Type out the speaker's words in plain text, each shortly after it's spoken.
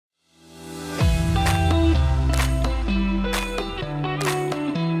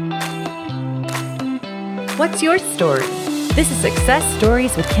What's your story? This is Success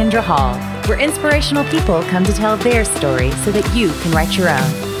Stories with Kendra Hall, where inspirational people come to tell their story so that you can write your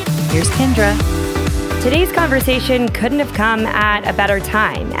own. Here's Kendra. Today's conversation couldn't have come at a better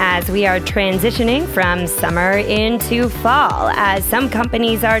time as we are transitioning from summer into fall, as some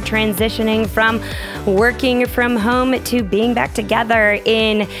companies are transitioning from working from home to being back together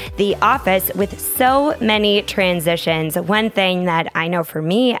in the office with so many transitions. One thing that I know for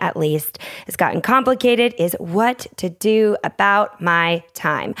me, at least, has gotten complicated is what to do about my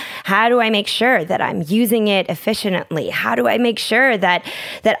time. How do I make sure that I'm using it efficiently? How do I make sure that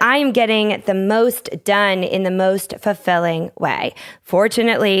I am getting the most done in the most fulfilling way?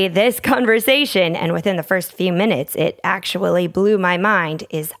 Fortunately, this conversation, and within the first few minutes, it actually blew my mind,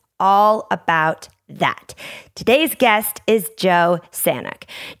 is all about that. Today's guest is Joe Sanok.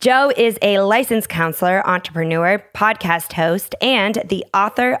 Joe is a licensed counselor, entrepreneur, podcast host, and the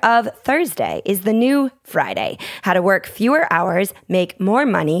author of Thursday is the New Friday: How to Work Fewer Hours, Make More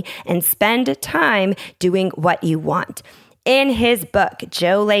Money, and Spend Time Doing What You Want. In his book,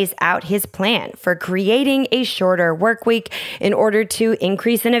 Joe lays out his plan for creating a shorter work week in order to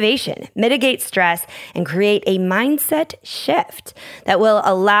increase innovation, mitigate stress, and create a mindset shift that will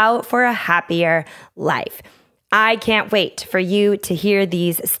allow for a happier life. I can't wait for you to hear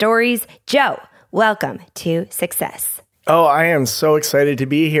these stories. Joe, welcome to Success. Oh, I am so excited to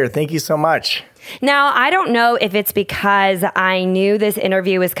be here. Thank you so much. Now, I don't know if it's because I knew this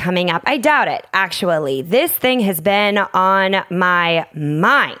interview was coming up. I doubt it, actually. This thing has been on my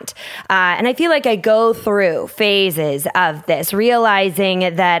mind. And I feel like I go through phases of this,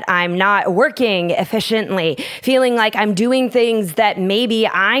 realizing that I'm not working efficiently, feeling like I'm doing things that maybe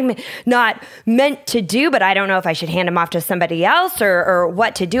I'm not meant to do, but I don't know if I should hand them off to somebody else or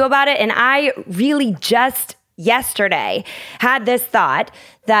what to do about it. And I really just yesterday had this thought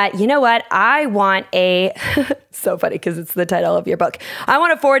that, you know what, I want a, so funny because it's the title of your book. I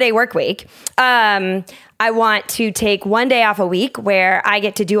want a 4-day work week. I want to take one day off a week where I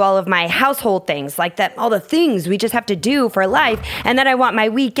get to do all of my household things, like that, all the things we just have to do for life. And then I want my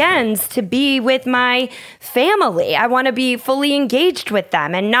weekends to be with my family. I want to be fully engaged with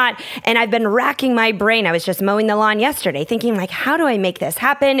them and I've been racking my brain. I was just mowing the lawn yesterday thinking like, how do I make this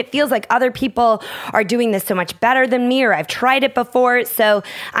happen? It feels like other people are doing this so much better than me, or I've tried it before. So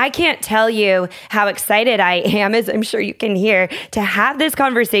I can't tell you how excited I am, as I'm sure you can hear, to have this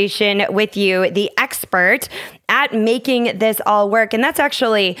conversation with you, the expert at making this all work. And that's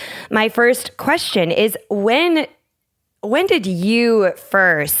actually my first question is when did you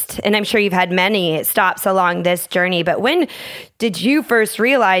first, and I'm sure you've had many stops along this journey, but when did you first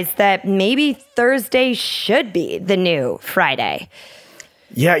realize that maybe Thursday should be the new Friday?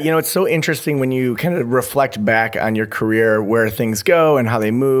 Yeah, it's so interesting when you kind of reflect back on your career, where things go and how they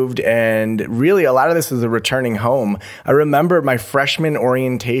moved. And really, a lot of this is a returning home. I remember my freshman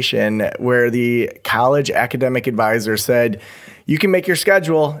orientation where the college academic advisor said, you can make your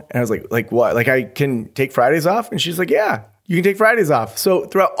schedule. And I was like what? Like I can take Fridays off? And she's like, yeah, you can take Fridays off. So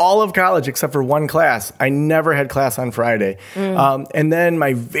throughout all of college, except for one class, I never had class on Friday. And then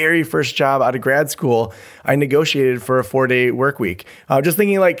my very first job out of grad school, I negotiated for a 4-day work week. Just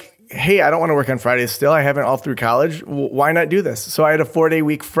thinking like, hey, I don't want to work on Fridays still. I haven't all through college. Why not do this? So I had a 4-day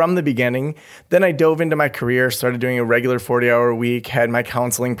week from the beginning. Then I dove into my career, started doing a regular 40-hour week, had my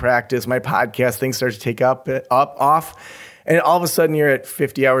counseling practice, my podcast, things started to take off. And all of a sudden you're at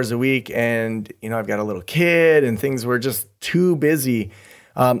 50 hours a week and, I've got a little kid and things were just too busy.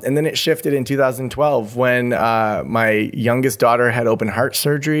 And then it shifted in 2012 when my youngest daughter had open heart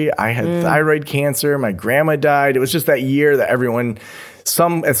surgery. I had thyroid cancer. My grandma died. It was just that year that everyone at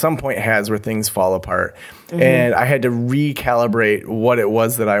some point has where things fall apart. Mm-hmm. And I had to recalibrate what it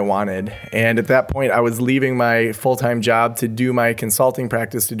was that I wanted. And at that point, I was leaving my full-time job to do my consulting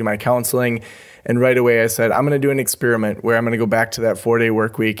practice, to do my counseling. And right away I said, I'm going to do an experiment where I'm going to go back to that 4-day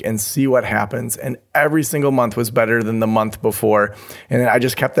work week and see what happens. And every single month was better than the month before. And then I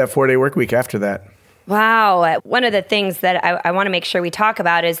just kept that 4-day work week after that. Wow. One of the things that I want to make sure we talk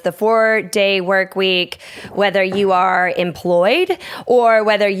about is the 4-day work week, whether you are employed or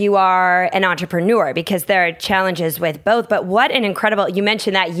whether you are an entrepreneur, because there are challenges with both. But what an incredible, you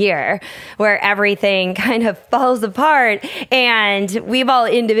mentioned that year where everything kind of falls apart, and we've all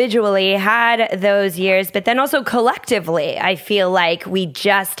individually had those years, but then also collectively, I feel like we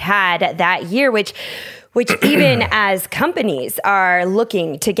just had that year, which even as companies are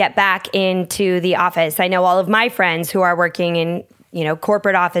looking to get back into the office. I know all of my friends who are working in,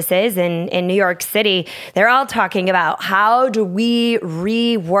 corporate offices in New York City, they're all talking about how do we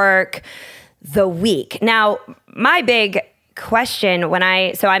rework the week. Now, my big question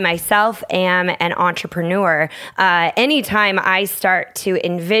so I myself am an entrepreneur. Anytime I start to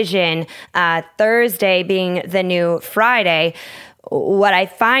envision Thursday being the new Friday, what I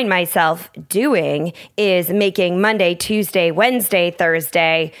find myself doing is making Monday, Tuesday, Wednesday,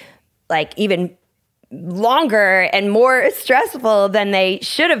 Thursday, like even longer and more stressful than they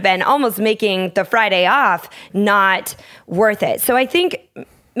should have been, almost making the Friday off not worth it. So I think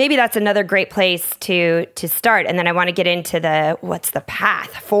maybe that's another great place to start. And then I want to get into what's the path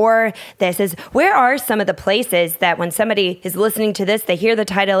for this is where are some of the places that when somebody is listening to this, they hear the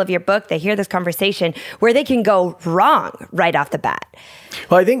title of your book, they hear this conversation, where they can go wrong right off the bat?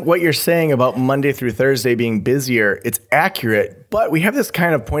 Well, I think what you're saying about Monday through Thursday being busier, it's accurate, but we have this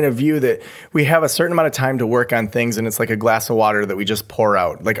kind of point of view that we have a certain amount of time to work on things, and it's like a glass of water that we just pour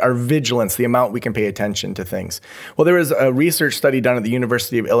out, like our vigilance, the amount we can pay attention to things. Well, there was a research study done at the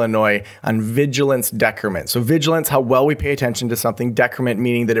University of Illinois on vigilance decrement. So vigilance, how well we pay attention to something, decrement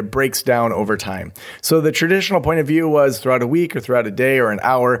meaning that it breaks down over time. So the traditional point of view was throughout a week or throughout a day or an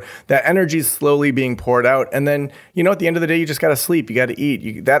hour, that energy is slowly being poured out. And then, at the end of the day, you just got to sleep, you got to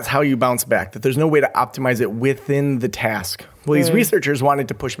eat. That's how you bounce back, that there's no way to optimize it within the task. Well, these researchers wanted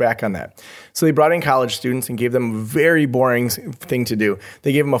to push back on that. So they brought in college students and gave them a very boring thing to do.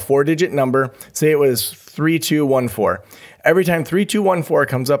 They gave them a 4-digit number, say it was 3214. Every time 3214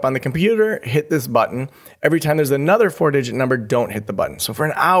 comes up on the computer, hit this button. Every time there's another 4-digit number, don't hit the button. So for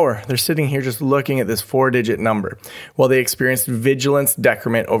an hour, they're sitting here just looking at this 4-digit number. Well, they experienced vigilance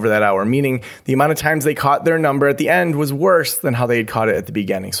decrement over that hour, meaning the amount of times they caught their number at the end was worse than how they had caught it at the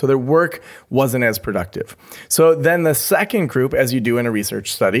beginning. So their work wasn't as productive. So then the second group, as you do in a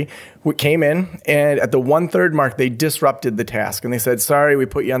research study, came in, and at the 1/3 mark, they disrupted the task. And they said, sorry, we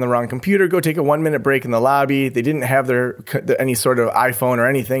put you on the wrong computer. Go take a 1-minute break in the lobby. They didn't have any sort of iPhone or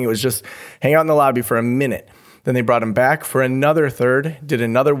anything. It was just hang out in the lobby for a minute. Then they brought them back for another third, did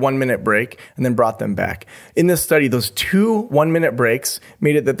another 1-minute break, and then brought them back. In this study, those 2 1-minute breaks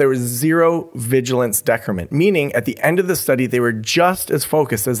made it that there was 0 vigilance decrement, meaning at the end of the study, they were just as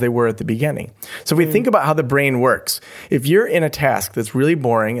focused as they were at the beginning. So if we think about how the brain works, if you're in a task that's really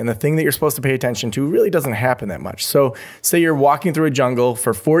boring and the thing that you're supposed to pay attention to really doesn't happen that much. So say you're walking through a jungle,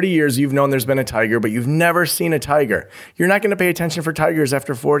 for 40 years you've known there's been a tiger, but you've never seen a tiger. You're not going to pay attention for tigers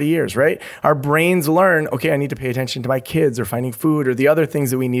after 40 years, right? Our brains learn, okay, I need to pay attention to my kids or finding food or the other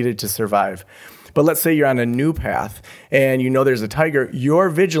things that we needed to survive. But let's say you're on a new path and you know there's a tiger, your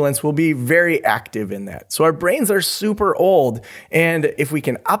vigilance will be very active in that. So our brains are super old, and if we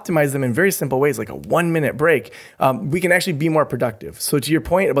can optimize them in very simple ways, like a 1-minute break, we can actually be more productive. So to your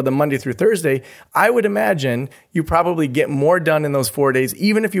point about the Monday through Thursday, I would imagine you probably get more done in those 4 days,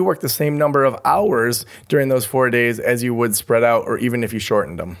 even if you work the same number of hours during those 4 days as you would spread out, or even if you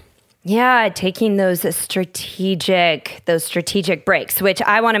shortened them. Yeah, taking those strategic breaks, which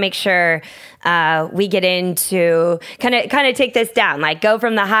I want to make sure we get into, kind of take this down, like go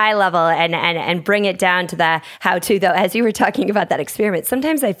from the high level and bring it down to the how to, though. As you were talking about that experiment,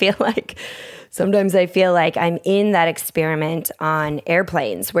 sometimes I feel like I'm in that experiment on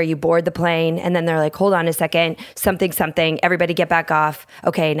airplanes where you board the plane and then they're like, hold on a second, something, everybody get back off.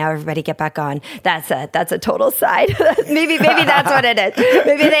 Okay, now everybody get back on. That's a total side. maybe that's what it is.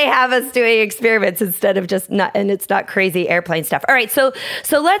 Maybe they have us doing experiments instead of just not, and it's not crazy airplane stuff. All right, so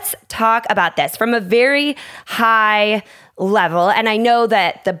let's talk about this from a very high level. And I know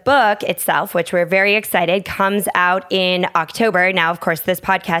that the book itself, which we're very excited, comes out in October. Now, of course, this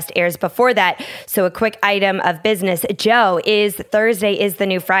podcast airs before that. So a quick item of business. Joe, is Thursday is the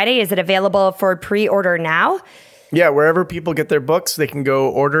new Friday? Is it available for pre-order now? Yeah, wherever people get their books, they can go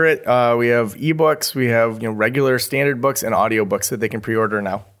order it. We have ebooks, we have regular standard books and audiobooks that they can pre-order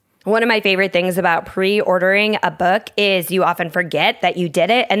now. One of my favorite things about pre-ordering a book is you often forget that you did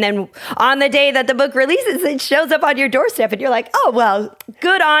it. And then on the day that the book releases, it shows up on your doorstep and you're like, oh, well,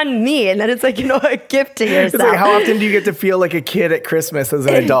 good on me. And then it's like, a gift to yourself. It's like, how often do you get to feel like a kid at Christmas as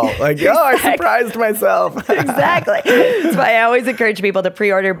an adult? Like, exactly. Oh, I surprised myself. Exactly. That's why I always encourage people to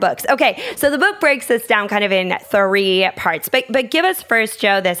pre-order books. Okay, so the book breaks this down kind of in 3 parts. But give us first,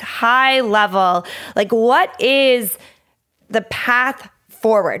 Joe, this high level, like what is the path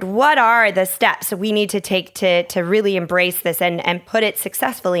forward? What are the steps we need to take to really embrace this and put it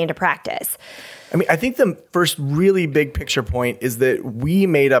successfully into practice? I think the first really big picture point is that we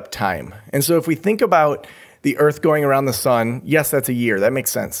made up time. And so if we think about the Earth going around the sun, yes, that's a year. That makes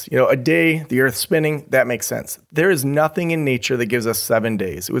sense. A day, the Earth spinning, that makes sense. There is nothing in nature that gives us 7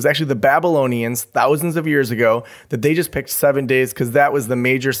 days. It was actually the Babylonians thousands of years ago that they just picked 7 days because that was the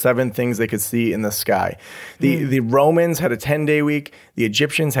major 7 things they could see in the sky. The Romans had a 10-day week. The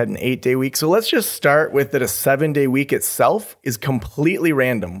Egyptians had an 8-day week. So let's just start with that a 7-day week itself is completely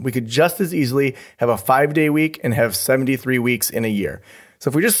random. We could just as easily have a 5-day week and have 73 weeks in a year. So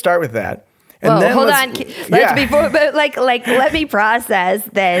if we just start with that. And then hold on. Let me process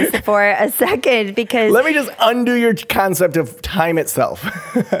this for a second because let me just undo your concept of time itself.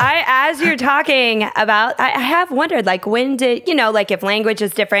 As you're talking about, I have wondered, when did, if language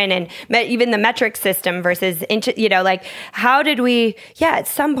is different and even the metric system versus inch, how did we, at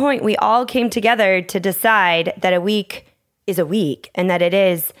some point we all came together to decide that a week is a week and that it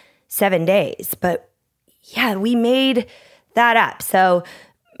is 7 days. But we made that up. So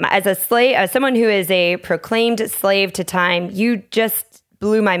as a slave, as someone who is a proclaimed slave to time, you just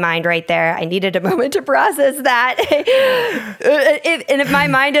blew my mind right there. I needed a moment to process that. And if my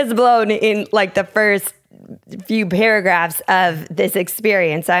mind is blown in the first few paragraphs of this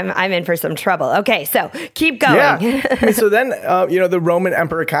experience, I'm in for some trouble. Okay, so keep going. Yeah. So then, the Roman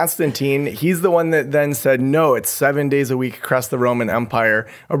Emperor Constantine, he's the one that then said, no, it's 7 days a week across the Roman Empire,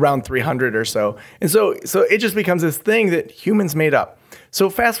 around 300 or so. And so it just becomes this thing that humans made up. So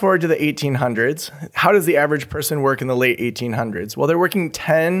fast forward to the 1800s. How does the average person work in the late 1800s? Well, they're working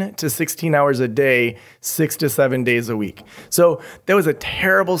 10 to 16 hours a day, 6 to 7 days a week. So that was a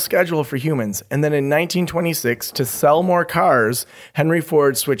terrible schedule for humans. And then in 1926, to sell more cars, Henry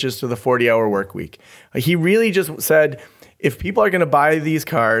Ford switches to the 40-hour work week. He really just said, if people are going to buy these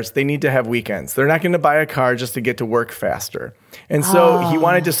cars, they need to have weekends. They're not going to buy a car just to get to work faster. And so he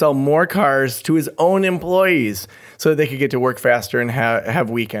wanted to sell more cars to his own employees so that they could get to work faster and have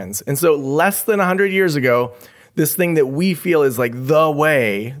weekends. And so less than 100 years ago, this thing that we feel is like the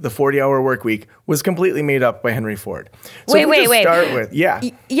way, the 40-hour work week, was completely made up by Henry Ford. So wait. Start with,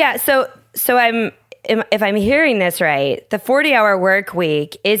 if I'm hearing this right, the 40-hour work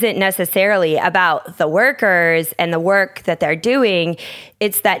week isn't necessarily about the workers and the work that they're doing.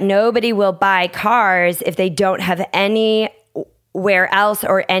 It's that nobody will buy cars if they don't have anywhere else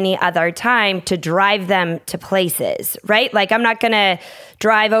or any other time to drive them to places, right? I'm not going to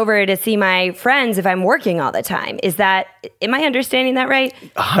drive over to see my friends if I'm working all the time. Am I understanding that right?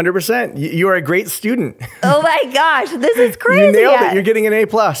 100%. You are a great student. Oh my gosh, this is crazy. You nailed it. You're getting an A+.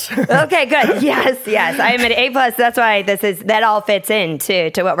 Okay, good. Yes. I am an A+. That's why that all fits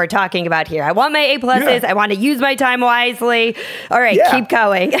into what we're talking about here. I want my A+. Yeah. I want to use my time wisely. All right, keep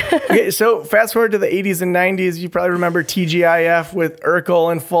going. Okay, so fast forward to the 80s and 90s. You probably remember TGIF with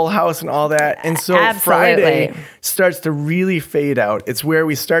Urkel and Full House and all that. And so Friday starts to really fade out. It's where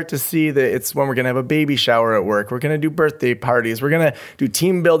we start to see that it's when we're going to have a baby shower at work. We're going to do birthday parties. We're going to do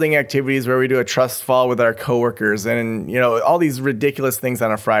team building activities where we do a trust fall with our coworkers and, all these ridiculous things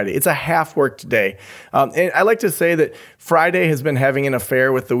on a Friday. It's a half-worked day. And I like to say that Friday has been having an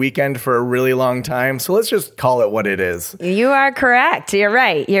affair with the weekend for a really long time. So let's just call it what it is. You are correct. You're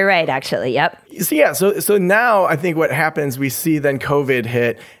right, actually. Yep. So now I think what happens, we see then COVID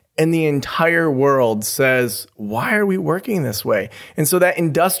hit, and the entire world says, why are we working this way? And so that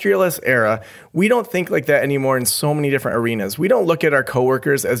industrialist era, we don't think like that anymore in so many different arenas. We don't look at our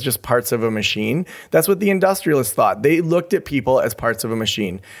coworkers as just parts of a machine. That's what the industrialists thought. They looked at people as parts of a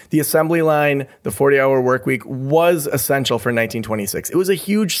machine. The assembly line, the 40-hour work week was essential for 1926. It was a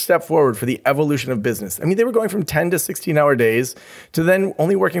huge step forward for the evolution of business. I mean, they were going from 10 to 16-hour days to then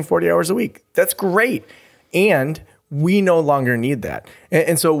only working 40 hours a week. That's great. And we no longer need that.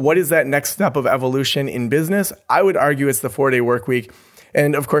 And so what is that next step of evolution in business? I would argue it's the 4-day work week.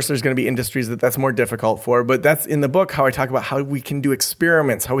 And of course, there's going to be industries that's more difficult for, but that's in the book how I talk about how we can do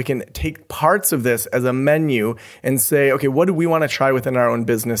experiments, how we can take parts of this as a menu and say, okay, what do we want to try within our own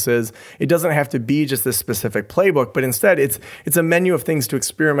businesses? It doesn't have to be just this specific playbook, but instead it's a menu of things to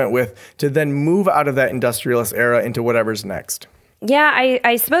experiment with to then move out of that industrialist era into whatever's next. Yeah,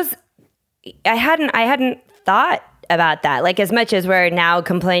 I suppose I hadn't thought about that. As much as we're now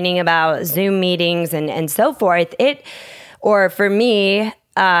complaining about Zoom meetings and so forth, or for me,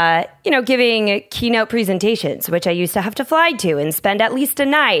 giving keynote presentations, which I used to have to fly to and spend at least a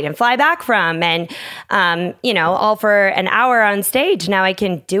night and fly back from, and, all for an hour on stage. Now I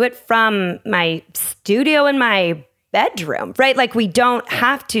can do it from my studio in my bedroom, right? We don't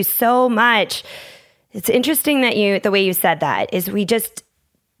have to so much. It's interesting that the way you said that is we just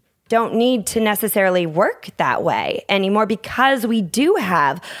don't need to necessarily work that way anymore because we do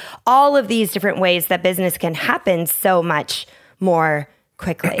have all of these different ways that business can happen so much more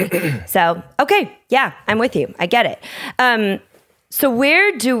quickly. So, okay. Yeah, I'm with you. I get it. So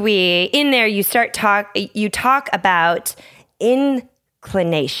where do we, in there, you talk about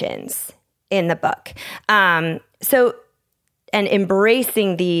inclinations in the book. And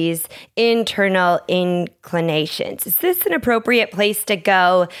embracing these internal inclinations. Is this an appropriate place to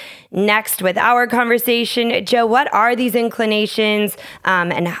go next with our conversation? Joe, what are these inclinations?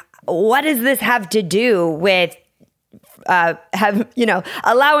 And what does this have to do with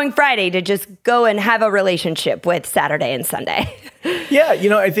allowing Friday to just go and have a relationship with Saturday and Sunday? Yeah,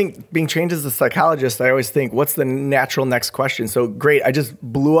 I think being trained as a psychologist, I always think, what's the natural next question? So great, I just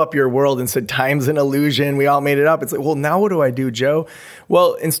blew up your world and said time's an illusion. We all made it up. It's like, well, now what do I do, Joe?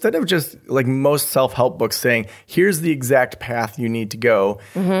 Well, instead of just like most self-help books saying, here's the exact path you need to go,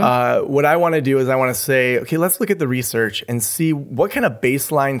 what I want to do is I want to say, okay, let's look at the research and see what kind of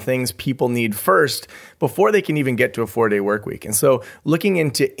baseline things people need first before they can even get to a 4-day work week. And so looking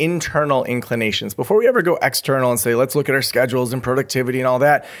into internal inclinations, before we ever go external and say, let's look at our schedules and productivity and all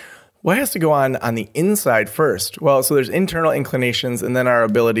that, what has to go on the inside first? Well, so there's internal inclinations and then our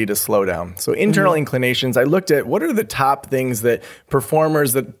ability to slow down. So internal inclinations, I looked at what are the top things that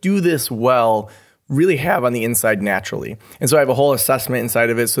performers that do this well really have on the inside naturally. And so I have a whole assessment inside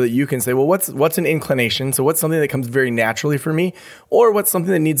of it so that you can say, well, what's an inclination? So what's something that comes very naturally for me? Or what's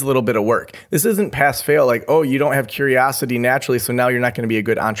something that needs a little bit of work? This isn't pass fail, like, oh, you don't have curiosity naturally, so now you're not going to be a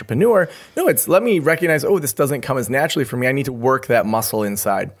good entrepreneur. No, it's let me recognize, oh, this doesn't come as naturally for me. I need to work that muscle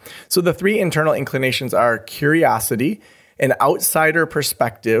inside. So the 3 internal inclinations are curiosity, an outsider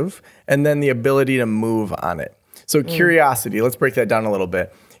perspective, and then the ability to move on it. So curiosity, let's break that down a little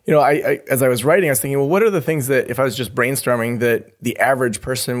bit. As I was writing, I was thinking, well, what are the things that if I was just brainstorming that the average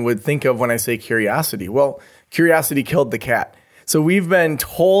person would think of when I say curiosity? Well, curiosity killed the cat. So we've been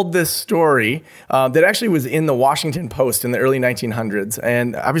told this story that actually was in the Washington Post in the early 1900s.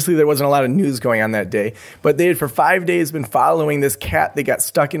 And obviously there wasn't a lot of news going on that day. But they had for 5 days been following this cat that got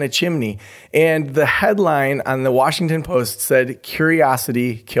stuck in a chimney. And the headline on the Washington Post said,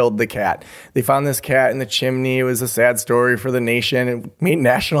 "Curiosity killed the cat." They found this cat in the chimney. It was a sad story for the nation. It made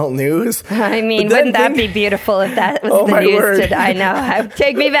national news. I mean, wouldn't that be beautiful if that was the news today? I know.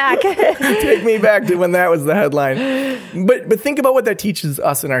 Take me back. Take me back to when that was the headline. But think about what that teaches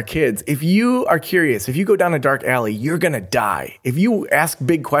us and our kids. If you are curious, if you go down a dark alley, you're going to die. If you ask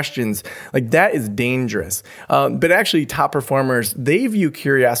big questions, like that is dangerous. But actually, top performers, they view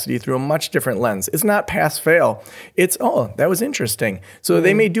curiosity through a much different lens. It's not pass fail. It's, oh, that was interesting. So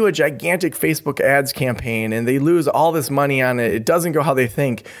they may do a gigantic Facebook ads campaign and they lose all this money on it. It doesn't go how they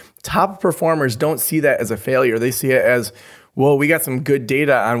think. Top performers don't see that as a failure. They see it as, well, we got some good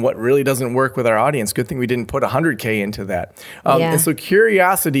data on what really doesn't work with our audience. Good thing we didn't put 100K into that. And so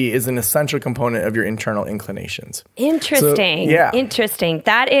curiosity is an essential component of your internal inclinations. Interesting. So, yeah. Interesting.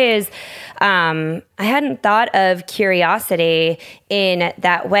 That is, I hadn't thought of curiosity in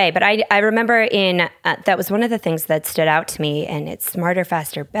that way, but I remember that was one of the things that stood out to me, and it's Smarter,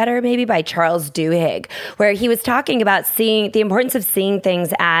 Faster, Better, maybe by Charles Duhigg, where he was talking about the importance of seeing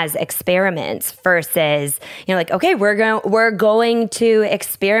things as experiments versus, like, okay, we're going to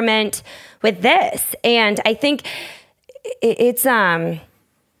experiment with this. And I think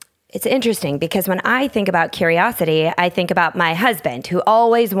it's interesting because when I think about curiosity, I think about my husband who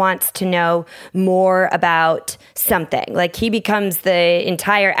always wants to know more about something. Like he becomes the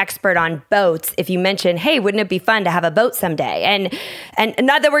entire expert on boats if you mention, hey, wouldn't it be fun to have a boat someday? And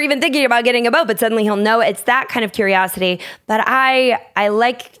not that we're even thinking about getting a boat, but suddenly he'll know. It's that kind of curiosity. But I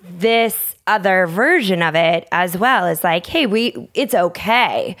like this other version of it as well. It's like, hey, it's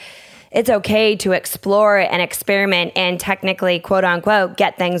okay. It's okay to explore and experiment and technically, quote unquote,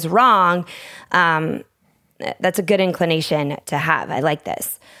 get things wrong. That's a good inclination to have. I like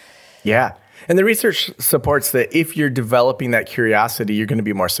this. Yeah. And the research supports that if you're developing that curiosity, you're going to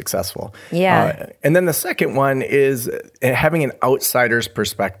be more successful. Yeah. And then the second one is having an outsider's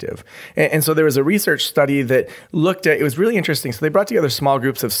perspective. And so there was a research study that looked at, it was really interesting. So they brought together small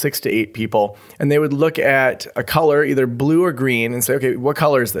groups of 6 to 8 people, and they would look at a color, either blue or green, and say, okay, what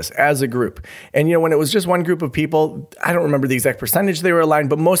color is this as a group? And, when it was just one group of people, I don't remember the exact percentage they were aligned,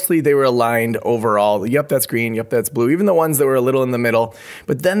 but mostly they were aligned overall. Yep, that's green. Yep, that's blue. Even the ones that were a little in the middle.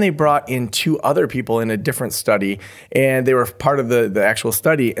 But then they brought in 2 two other people in a different study, and they were part of the actual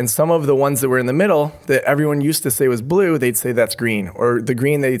study. And some of the ones that were in the middle that everyone used to say was blue, they'd say that's green, or the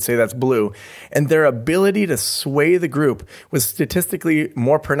green, they'd say that's blue. And their ability to sway the group was statistically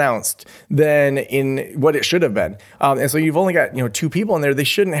more pronounced than in what it should have been. And so you've only got two people in there. They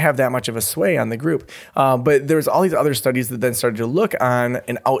shouldn't have that much of a sway on the group. But there's all these other studies that then started to look on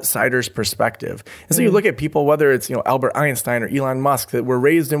an outsider's perspective. And so you look at people, whether it's Albert Einstein or Elon Musk, that were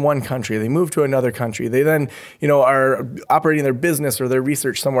raised in one country, they moved to another country, they then are operating their business or their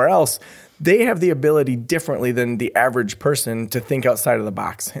research somewhere else. They have the ability differently than the average person to think outside of the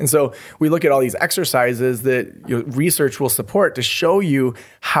box. And so we look at all these exercises that research will support to show you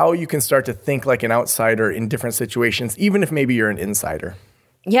how you can start to think like an outsider in different situations, even if maybe you're an insider.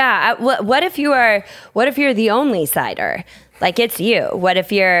 Yeah. What if you're the only sider? Like it's you. What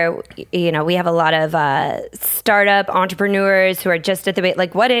if you're, we have a lot of startup entrepreneurs who are just at the,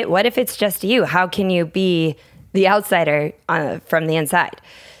 like, what if it's just you? How can you be the outsider from the inside?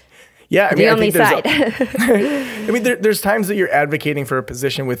 Yeah, I mean, the only side. There's times that you're advocating for a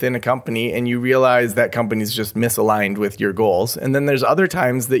position within a company and you realize that company's just misaligned with your goals. And then there's other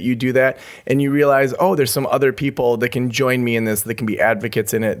times that you do that and you realize, oh, there's some other people that can join me in this, that can be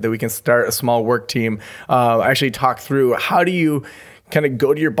advocates in it, that we can start a small work team. Actually talk through how do you kind of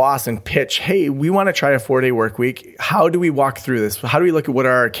go to your boss and pitch, hey, we want to try a 4-day work week. How do we walk through this? How do we look at what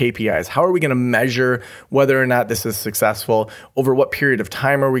are our KPIs? How are we going to measure whether or not this is successful? Over what period of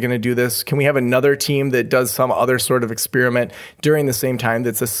time are we going to do this? Can we have another team that does some other sort of experiment during the same time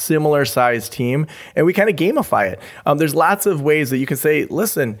that's a similar size team? And we kind of gamify it. There's lots of ways that you can say,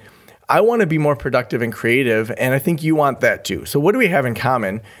 listen, I want to be more productive and creative, and I think you want that too. So what do we have in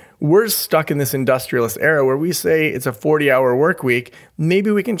common? We're stuck in this industrialist era where we say it's a 40-hour work week. Maybe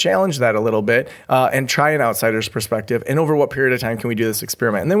we can challenge that a little bit and try an outsider's perspective. And over what period of time can we do this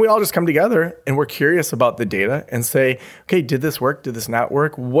experiment? And then we all just come together and we're curious about the data and say, okay, did this work? Did this not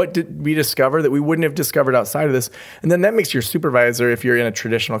work? What did we discover that we wouldn't have discovered outside of this? And then that makes your supervisor, if you're in a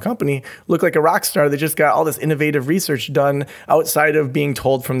traditional company, look like a rock star that just got all this innovative research done outside of being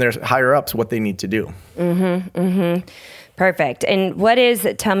told from their higher ups what they need to do. Mm-hmm, mm-hmm. Perfect. And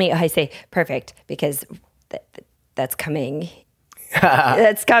tell me, I say perfect because that's coming.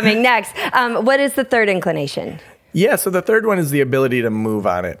 That's coming next. What is the third inclination? Yeah, so the third one is the ability to move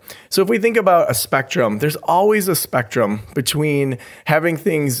on it. So if we think about a spectrum, there's always a spectrum between having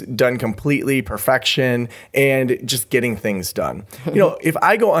things done completely, perfection, and just getting things done. If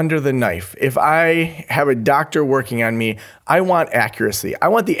I go under the knife, if I have a doctor working on me, I want accuracy. I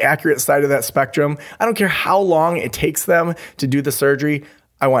want the accurate side of that spectrum. I don't care how long it takes them to do the surgery.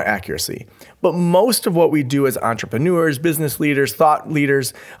 I want accuracy. But most of what we do as entrepreneurs, business leaders, thought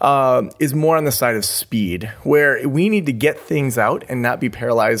leaders, is more on the side of speed, where we need to get things out and not be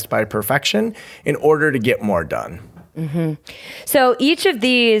paralyzed by perfection in order to get more done. Mm-hmm. So each of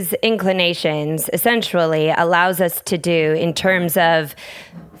these inclinations essentially allows us to do, in terms of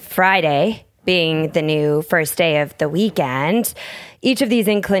Friday being the new first day of the weekend, each of these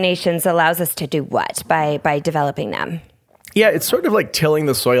inclinations allows us to do what by developing them? Yeah, it's sort of like tilling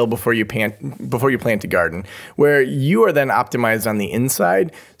the soil before you plant a garden, where you are then optimized on the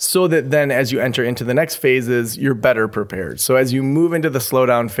inside so that then as you enter into the next phases, you're better prepared. So as you move into the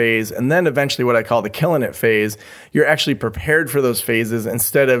slowdown phase and then eventually what I call the killing it phase, you're actually prepared for those phases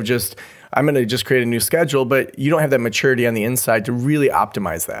instead of just, I'm going to just create a new schedule, but you don't have that maturity on the inside to really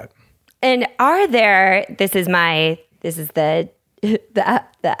optimize that. And this is the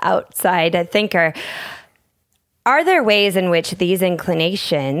outside thinker. Are there ways in which these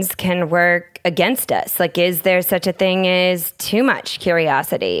inclinations can work against us? Like, is there such a thing as too much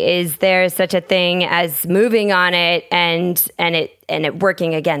curiosity? Is there such a thing as moving on it and it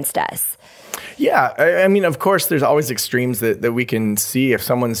working against us? Yeah, I mean, of course, there's always extremes that we can see. If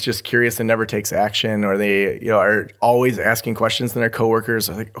someone's just curious and never takes action, or they are always asking questions, then their coworkers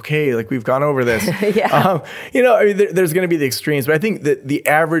are like, okay, like we've gone over this. Yeah. There's going to be the extremes, but I think that the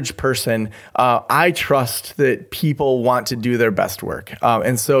average person, I trust that people want to do their best work.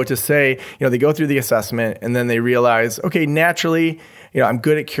 And so to say, they go through the assessment and then they realize, okay, naturally, I'm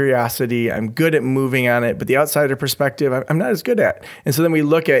good at curiosity, I'm good at moving on it, but the outsider perspective, I'm not as good at. And so then we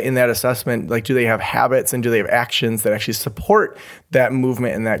look at in that assessment, like, do they have habits and do they have actions that actually support that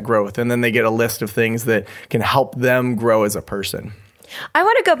movement and that growth? And then they get a list of things that can help them grow as a person. I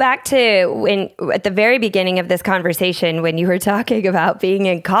want to go back to at the very beginning of this conversation when you were talking about being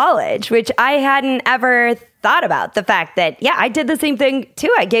in college, which I hadn't ever thought about. The fact that, I did the same thing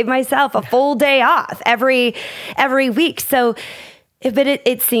too. I gave myself a full day off every week. So But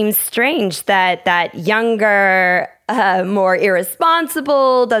it seems strange that younger, more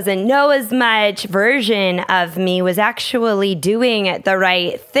irresponsible, doesn't know as much version of me was actually doing the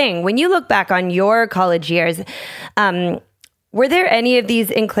right thing. When you look back on your college years, were there any of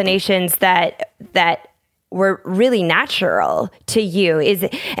these inclinations that were really natural to you?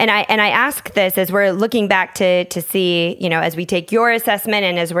 And I ask this as we're looking back to see, as we take your assessment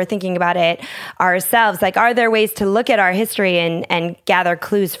and as we're thinking about it ourselves, like, are there ways to look at our history and gather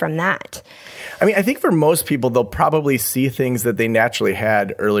clues from that? I mean, I think for most people, they'll probably see things that they naturally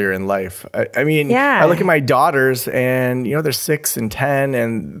had earlier in life. I mean, I look at my daughters and, they're 6 and 10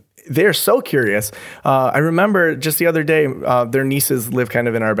 and they're so curious. I remember just the other day, their nieces live kind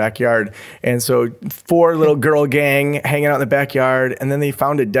of in our backyard. And so 4 little girl gang hanging out in the backyard. And then they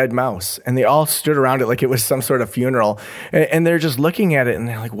found a dead mouse and they all stood around it like it was some sort of funeral. And they're just looking at it and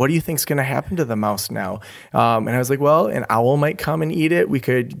they're like, what do you think's going to happen to the mouse now? And I was like, well, an owl might come and eat it. We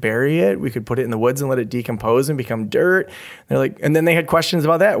could bury it. We could put it in the woods and let it decompose and become dirt. They're like, and then they had questions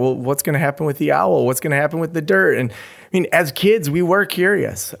about that. Well, what's going to happen with the owl? What's going to happen with the dirt? And I mean, as kids, we were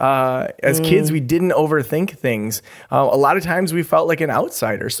curious. As kids, we didn't overthink things. A lot of times we felt like an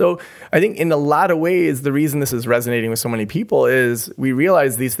outsider. So I think in a lot of ways, the reason this is resonating with so many people is we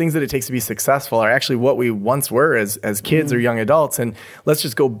realize these things that it takes to be successful are actually what we once were as kids or young adults. And let's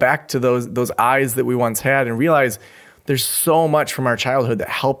just go back to those eyes that we once had and realize there's so much from our childhood that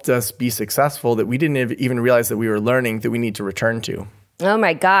helped us be successful that we didn't even realize that we were learning that we need to return to. Oh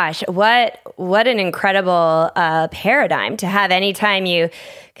my gosh, what an incredible paradigm to have anytime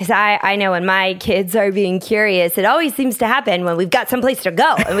because I know when my kids are being curious, it always seems to happen when we've got someplace to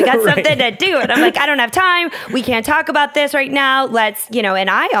go and we got right. something to do. And I'm like, I don't have time. We can't talk about this right now. Let's, and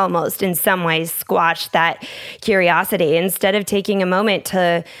I almost in some ways squashed that curiosity instead of taking a moment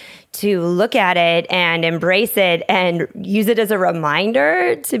to look at it and embrace it and use it as a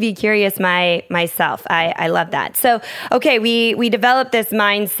reminder to be curious myself. I love that. So, okay, we developed this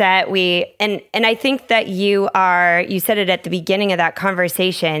mindset. And I think that you said it at the beginning of that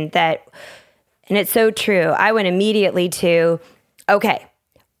conversation and it's so true. I went immediately to, okay,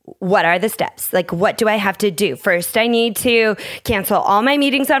 what are the steps? Like, what do I have to do? First, I need to cancel all my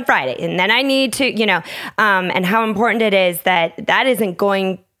meetings on Friday. And then I need to, and how important it is that isn't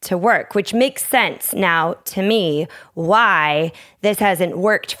going to work, which makes sense now to me why this hasn't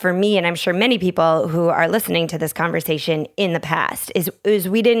worked for me. And I'm sure many people who are listening to this conversation in the past is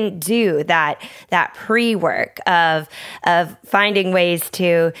we didn't do that pre-work of finding ways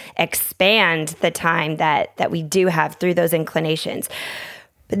to expand the time that we do have through those inclinations.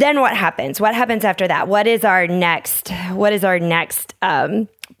 But then what happens? What happens after that? What is our next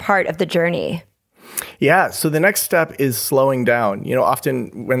part of the journey? Yeah. So the next step is slowing down.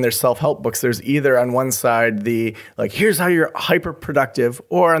 Often when there's self-help books, there's either on one side here's how you're hyper productive,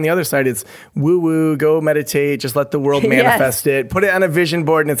 or on the other side, it's woo-woo, go meditate, just let the world manifest it, put it on a vision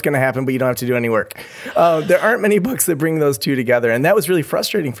board and it's going to happen, but you don't have to do any work. There aren't many books that bring those two together. And that was really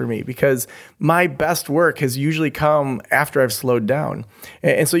frustrating for me because my best work has usually come after I've slowed down.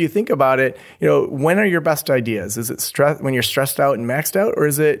 And so you think about it, when are your best ideas? Is it when you're stressed out and maxed out? Or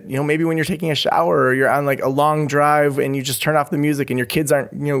is it, maybe when you're taking a shower or you're on like a long drive and you just turn off the music and your kids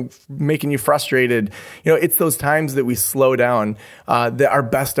aren't, making you frustrated. It's those times that we slow down that our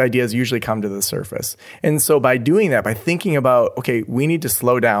best ideas usually come to the surface. And so by doing that, by thinking about, okay, we need to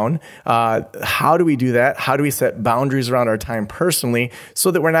slow down. How do we do that? How do we set boundaries around our time personally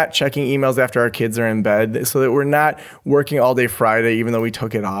so that we're not checking emails after our kids are in bed, so that we're not working all day Friday, even though we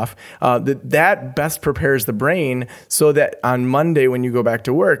took it off? That best prepares the brain so that on Monday, when you go back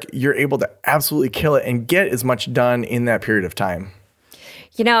to work, you're able to absolutely kill it and get as much done in that period of time.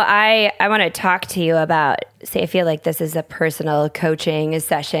 I want to talk to you about, I feel like this is a personal coaching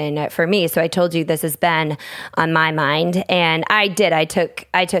session for me. So I told you this has been on my mind, and I took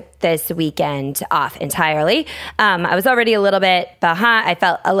this weekend off entirely. I was already a little bit behind. I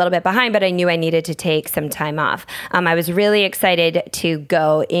felt a little bit behind, but I knew I needed to take some time off. I was really excited to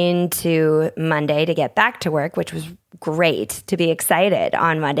go into Monday to get back to work, which was great to be excited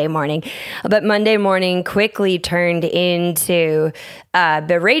on Monday morning. But Monday morning quickly turned into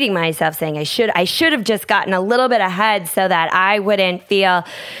berating myself, saying I should have just gotten a little bit ahead so that I wouldn't feel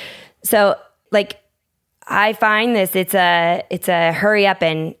so like. I find this it's a hurry up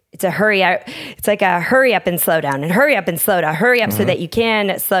and it's like a hurry up and slow down and hurry up and slow down, hurry up so that you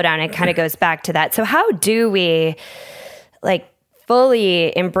can slow down. It kind of goes back to that. So how do we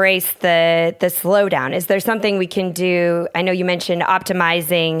fully embrace the slowdown? Is there something we can do? I know you mentioned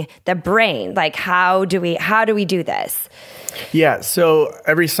optimizing the brain. Like how do we do this? Yeah. So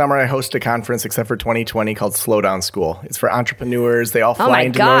every summer I host a conference, except for 2020, called Slow Down School. It's for entrepreneurs. They all fly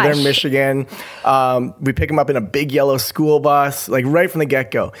into Northern Michigan. We pick them up in a big yellow school bus, like right from the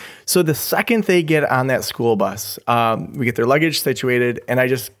get-go. So the second they get on that school bus, we get their luggage situated, and I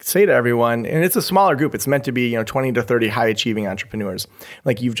just say to everyone, and it's a smaller group. It's meant to be 20 to 30 high-achieving entrepreneurs.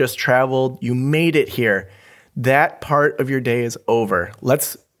 Like, you've just traveled. You made it here. That part of your day is over.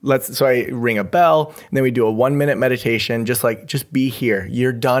 So I ring a bell, and then we do a 1-minute meditation, just be here.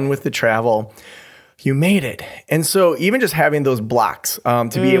 You're done with the travel. You made it. And so even just having those blocks to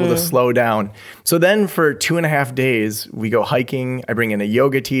be able to slow down. So then for 2.5 days, we go hiking. I bring in a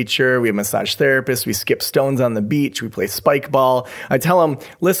yoga teacher. We have a massage therapist. We skip stones on the beach. We play spike ball. I tell them,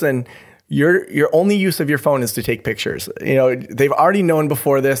 listen, your only use of your phone is to take pictures. They've already known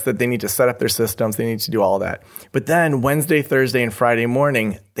before this that they need to set up their systems. They need to do all that. But then Wednesday, Thursday, and Friday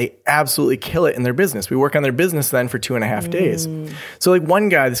morning, they absolutely kill it in their business. We work on their business then for 2.5 days. So like one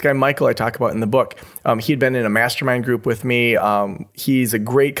guy, this guy Michael I talk about in the book, he'd been in a mastermind group with me. He's a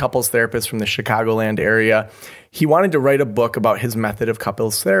great couples therapist from the Chicagoland area. He wanted to write a book about his method of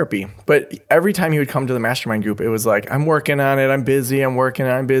couples therapy. But every time he would come to the mastermind group, it was like, I'm working on it. I'm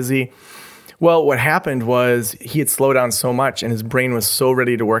busy. Well, what happened was he had slowed down so much and his brain was so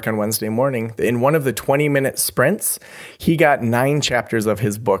ready to work on Wednesday morning. In one of the 20-minute sprints, he got 9 chapters of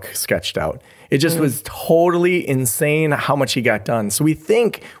his book sketched out. It just was totally insane how much he got done. So we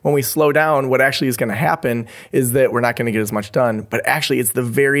think when we slow down, what actually is going to happen is that we're not going to get as much done. But actually, it's the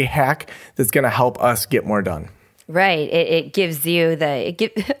very hack that's going to help us get more done. Right. It gives you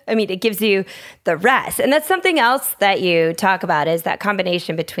it gives you the rest. And that's something else that you talk about, is that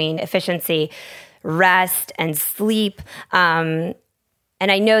combination between efficiency, rest, and sleep. And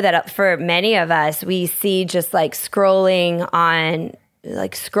I know that for many of us, we see just scrolling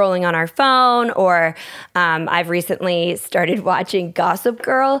on our phone, or I've recently started watching Gossip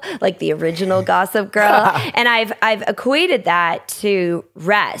Girl, like the original Gossip Girl. And I've equated that to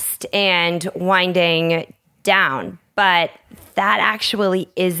rest and winding down, but that actually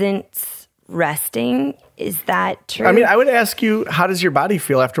isn't resting. Is that true? I mean, I would ask you, how does your body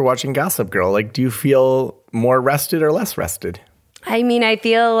feel after watching Gossip Girl? Like, do you feel more rested or less rested? I mean, I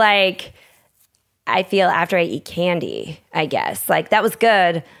feel after I eat candy, I guess. Like, that was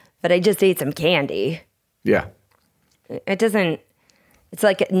good, but I just ate some candy. Yeah. It's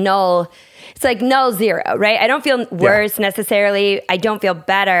like null zero, right? I don't feel worse necessarily. I don't feel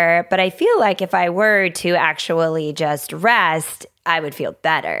better, but I feel like if I were to actually just rest, I would feel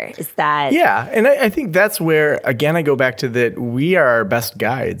better. Is that? Yeah. And I think that's where, again, I go back to that we are our best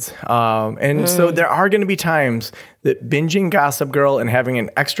guides. So there are going to be times that binging Gossip Girl and having an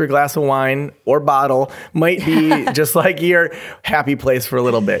extra glass of wine or bottle might be just like your happy place for a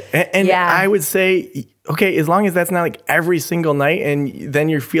little bit. And I would say, okay, as long as that's not like every single night and then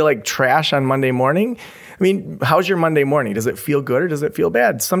you feel like trash on Monday morning. I mean, how's your Monday morning? Does it feel good or does it feel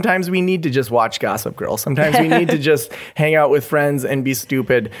bad? Sometimes we need to just watch Gossip Girl. Sometimes we need to just hang out with friends and be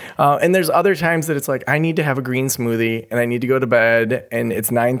stupid. And there's other times that it's like, I need to have a green smoothie and I need to go to bed and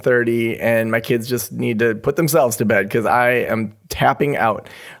it's 9:30 and my kids just need to put themselves to bed because I am tapping out.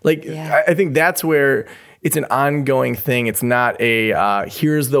 I think that's where it's an ongoing thing. It's not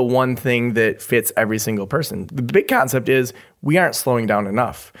here's the one thing that fits every single person. The big concept is we aren't slowing down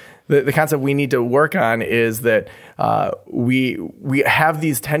enough. The concept we need to work on is that we have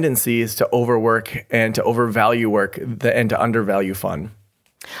these tendencies to overwork and to overvalue work and to undervalue fun.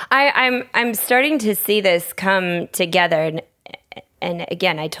 I'm starting to see this come together, and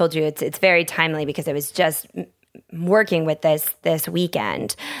again, I told you it's very timely because I was just working with this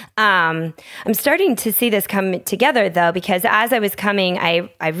weekend. I'm starting to see this come together though, because as I was coming,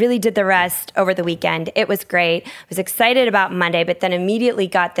 I really did the rest over the weekend. It was great. I was excited about Monday, but then immediately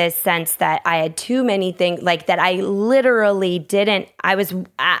got this sense that I had too many things, like that I literally didn't. I was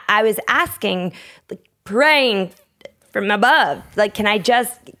asking, praying from above, like,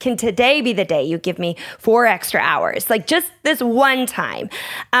 can today be the day you give me 4 extra hours? Like just this one time.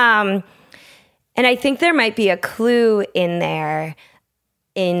 And I think there might be a clue in there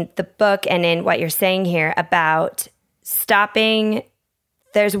in the book and in what you're saying here about stopping.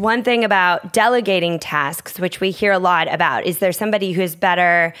 There's one thing about delegating tasks, which we hear a lot about. Is there somebody who's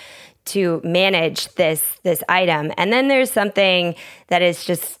better to manage this item? And then there's something that is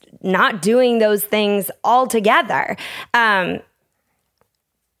just not doing those things altogether. And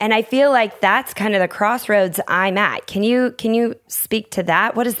I feel like that's kind of the crossroads I'm at. Can you speak to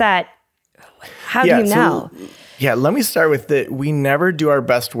that? What is that? How do you know? Let me start with that. We never do our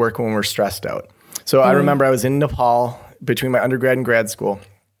best work when we're stressed out. So I remember I was in Nepal between my undergrad and grad school.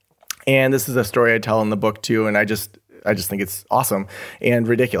 And this is a story I tell in the book too. And I just think it's awesome and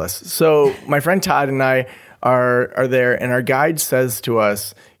ridiculous. So my friend Todd and I are there, and our guide says to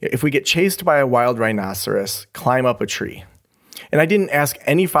us, if we get chased by a wild rhinoceros, climb up a tree. And I didn't ask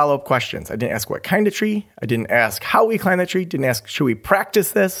any follow-up questions. I didn't ask what kind of tree. I didn't ask how we climb that tree. Didn't ask, should we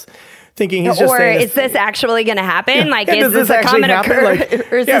practice this? Thinking he's just saying, is this actually going to happen? Yeah, like, yeah, is this a common occurrence?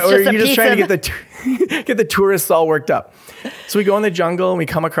 Or is this or just a you're just piece trying of... to get the tourists all worked up. So we go in the jungle and we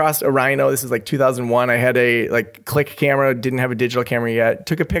come across a rhino. This is like 2001. I had a click camera, didn't have a digital camera yet.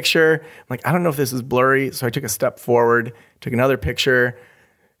 Took a picture. I'm like, I don't know if this is blurry. So I took a step forward, took another picture.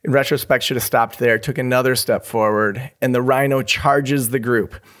 In retrospect, should have stopped there, took another step forward, and the rhino charges the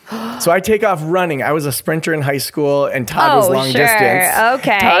group. So I take off running. I was a sprinter in high school, and Todd was long distance.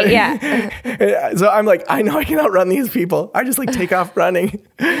 Okay, Todd, yeah. So I'm like, I know I can outrun these people. I just take off running.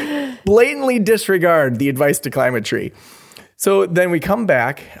 Blatantly disregard the advice to climb a tree. So then we come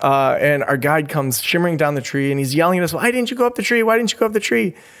back, and our guide comes shimmering down the tree, and he's yelling at us, why didn't you go up the tree? Why didn't you go up the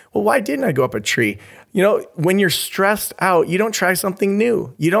tree? Well, why didn't I go up a tree? When you're stressed out, you don't try something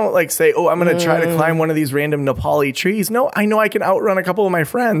new. You don't say, oh, I'm going to try to climb one of these random Nepali trees. No, I know I can outrun a couple of my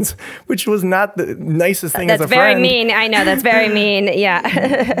friends, which was not the nicest thing as a friend. That's very mean. I know, that's very mean.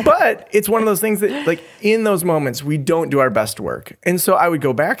 Yeah. But it's one of those things that, in those moments, we don't do our best work. And so I would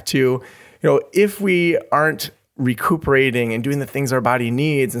go back to, if we aren't recuperating and doing the things our body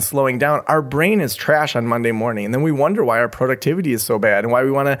needs and slowing down, our brain is trash on Monday morning. And then we wonder why our productivity is so bad and why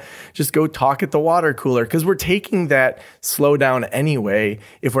we want to just go talk at the water cooler, because we're taking that slow down anyway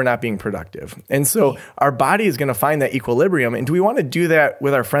if we're not being productive. And so our body is going to find that equilibrium. And do we want to do that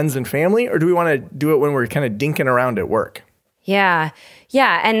with our friends and family, or do we want to do it when we're kind of dinking around at work? Yeah.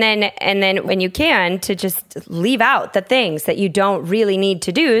 Yeah. And then when you can, to just leave out the things that you don't really need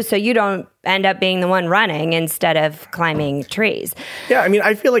to do, so you don't end up being the one running instead of climbing trees. Yeah. I mean,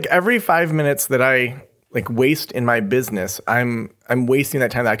 I feel like every 5 minutes that I waste in my business, I'm wasting that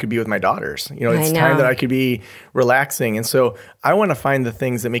time that I could be with my daughters. It's time that I could be relaxing. And so I want to find the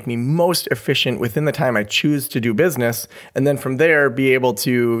things that make me most efficient within the time I choose to do business. And then from there, be able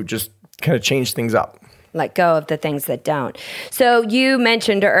to just kind of change things up. Let go of the things that don't. So you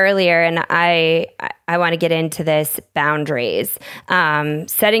mentioned earlier, and I want to get into this, boundaries,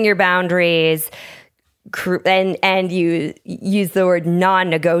 setting your boundaries, and you use the word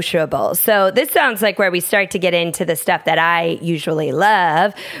non-negotiable. So this sounds like where we start to get into the stuff that I usually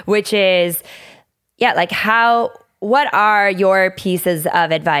love, which is, what are your pieces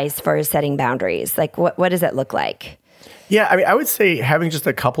of advice for setting boundaries? What does it look like? Yeah, I mean, I would say having just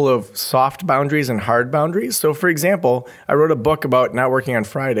a couple of soft boundaries and hard boundaries. So, for example, I wrote a book about not working on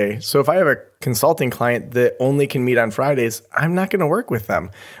Friday. So if I have a consulting client that only can meet on Fridays, I'm not going to work with them.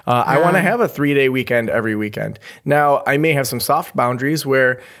 I want to have a 3-day weekend every weekend. Now, I may have some soft boundaries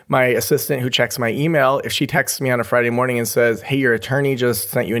where my assistant who checks my email, if she texts me on a Friday morning and says, hey, your attorney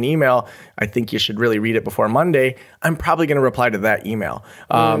just sent you an email, I think you should really read it before Monday, I'm probably going to reply to that email.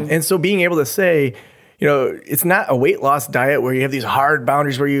 And so being able to say, it's not a weight loss diet where you have these hard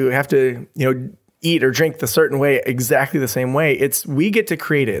boundaries where you have to, eat or drink the certain way, exactly the same way. We get to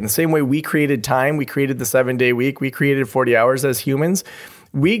create it in the same way we created time. We created the 7-day week. We created 40 hours as humans.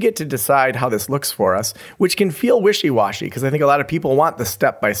 We get to decide how this looks for us, which can feel wishy-washy because I think a lot of people want the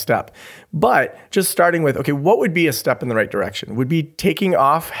step-by-step. But just starting with, okay, what would be a step in the right direction? Would be taking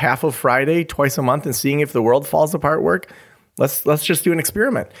off half of Friday twice a month and seeing if the world falls apart work? Let's just do an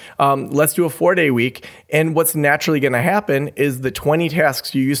experiment. Let's do a 4-day week. And what's naturally going to happen is the 20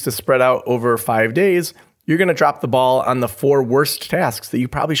 tasks you used to spread out over 5 days, you're going to drop the ball on the 4 worst tasks that you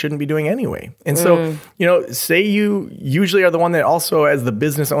probably shouldn't be doing anyway. And so, say you usually are the one that also, as the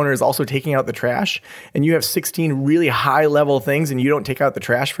business owner, is also taking out the trash, and you have 16 really high level things and you don't take out the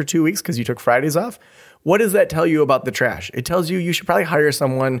trash for 2 weeks because you took Fridays off. What does that tell you about the trash? It tells you should probably hire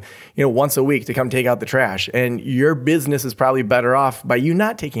someone, once a week to come take out the trash. And your business is probably better off by you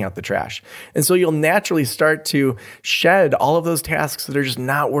not taking out the trash. And so you'll naturally start to shed all of those tasks that are just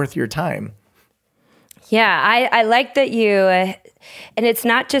not worth your time. Yeah, I like that you, and it's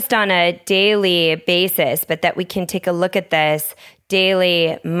not just on a daily basis, but that we can take a look at this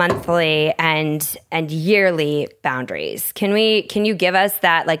daily, monthly, and yearly boundaries. Can you give us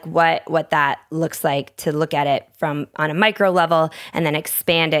that, what that looks like, to look at it from on a micro level and then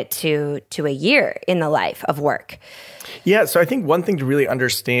expand it to a year in the life of work? Yeah, so I think one thing to really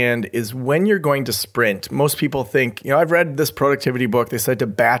understand is when you're going to sprint, most people think, I've read this productivity book, they said to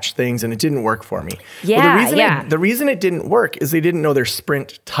batch things and it didn't work for me. The reason it didn't work is they didn't know their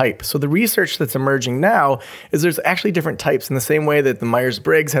sprint type. So the research that's emerging now is there's actually different types in the same way that the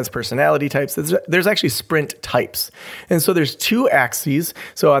Myers-Briggs has personality types. There's actually sprint types. And so there's 2 axes.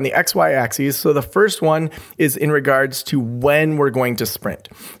 So on the XY axis, so the first one is in in regards to when we're going to sprint.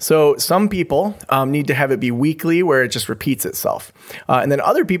 So some people need to have it be weekly where it just repeats itself. And then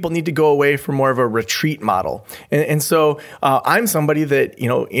other people need to go away for more of a retreat model. And so I'm somebody that,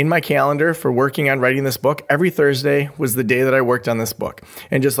 in my calendar for working on writing this book, every Thursday was the day that I worked on this book.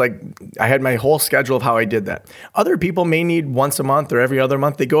 And just like I had my whole schedule of how I did that. Other people may need once a month or every other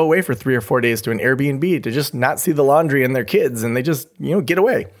month. They go away for 3 or 4 days to an Airbnb to just not see the laundry and their kids, and they just, get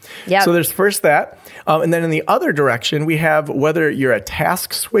away. Yep. So there's first that. And then in the other direction, we have whether you're a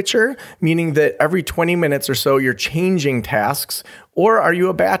task switcher, meaning that every 20 minutes or so you're changing tasks, or are you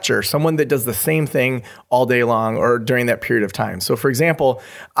a batcher, someone that does the same thing all day long or during that period of time? So for example,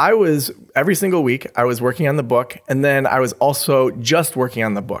 every single week, I was working on the book, and then I was also just working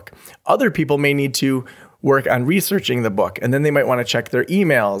on the book. Other people may need to work on researching the book, and then they might want to check their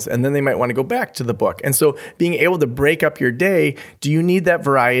emails, and then they might want to go back to the book. And so being able to break up your day, do you need that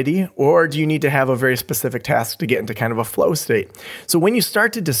variety, or do you need to have a very specific task to get into kind of a flow state? So when you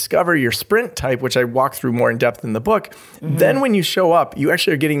start to discover your sprint type, which I walk through more in depth in the book, then when you show up, you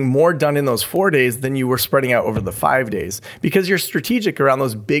actually are getting more done in those 4 days than you were spreading out over the 5 days, because you're strategic around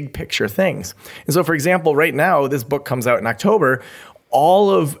those big picture things. And so for example, right now, this book comes out in October. All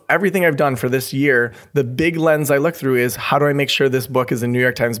of everything I've done for this year, the big lens I look through is how do I make sure this book is a New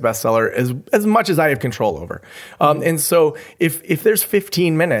York Times bestseller as much as I have control over. And so if there's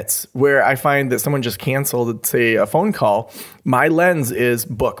 15 minutes where I find that someone just canceled, say, a phone call, my lens is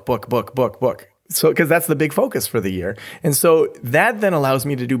book. So, because that's the big focus for the year. And so that then allows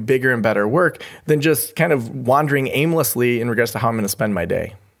me to do bigger and better work than just kind of wandering aimlessly in regards to how I'm going to spend my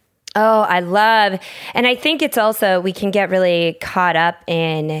day. Oh, I love, and I think it's also, we can get really caught up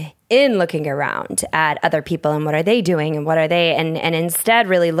in looking around at other people and what are they doing and what are they, and instead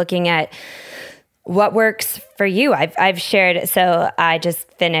really looking at what works for you. I've shared, so I just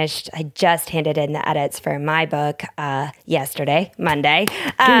handed in the edits for my book yesterday, Monday.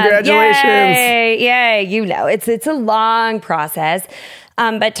 Congratulations. Yay. It's a long process.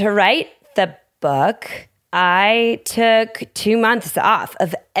 But to write the book, I took 2 months off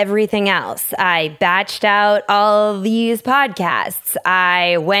of everything else. I batched out all these podcasts.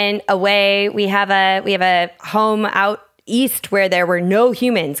 I went away. We have a home out east where there were no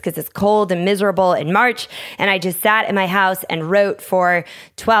humans because it's cold and miserable in March. And I just sat in my house and wrote for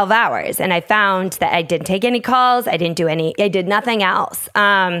 12 hours. And I found that I didn't take any calls. I did nothing else.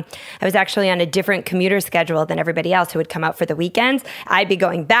 I was actually on a different commuter schedule than everybody else who would come out for the weekends. I'd be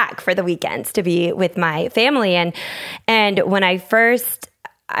going back for the weekends to be with my family. And when I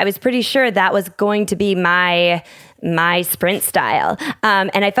was pretty sure that was going to be my sprint style.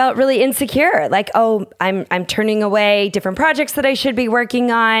 And I felt really insecure, like, oh, I'm turning away different projects that I should be working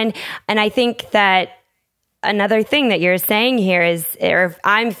on. And I think that another thing that you're saying here is, or if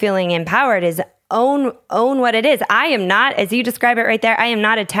I'm feeling empowered, is own what it is. I am not, as you describe it right there, I am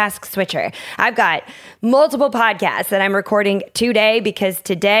not a task switcher. I've got multiple podcasts that I'm recording today because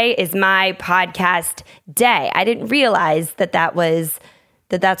today is my podcast day. I didn't realize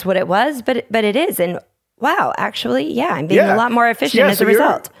that's what it was, but it is. And wow, actually, I'm being a lot more efficient as a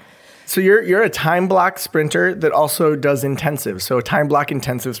result. So you're a time block sprinter that also does intensive. So a time block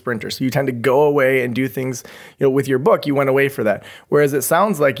intensive sprinter. So you tend to go away and do things, with your book, you went away for that. Whereas it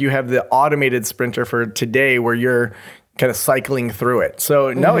sounds like you have the automated sprinter for today where you're kind of cycling through it.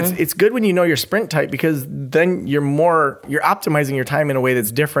 So no, it's good when you know your sprint type, because then you're optimizing your time in a way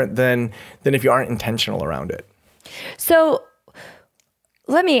that's different than if you aren't intentional around it. So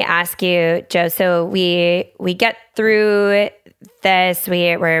let me ask you, Joe. So we get through this.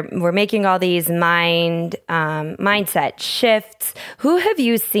 We're making all these mindset shifts. Who have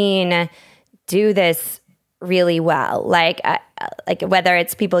you seen do this really well? Like whether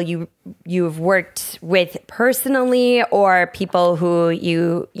it's people you've worked with personally, or people who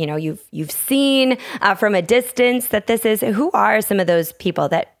you've seen from a distance that this is. Who are some of those people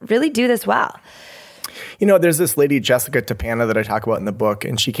that really do this well? There's this lady, Jessica Tapana, that I talk about in the book,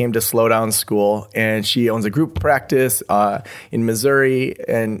 and she came to Slow Down School, and she owns a group practice in Missouri,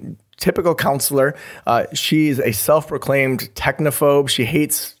 and typical counselor. She's a self-proclaimed technophobe. She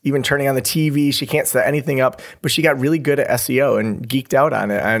hates even turning on the TV. She can't set anything up, but she got really good at SEO and geeked out on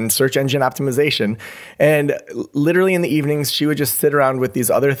it, on search engine optimization. And literally in the evenings, she would just sit around with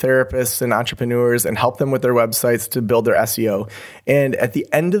these other therapists and entrepreneurs and help them with their websites to build their SEO. And at the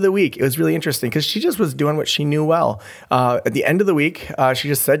end of the week, it was really interesting because she just was doing what she knew well. At the end of the week, she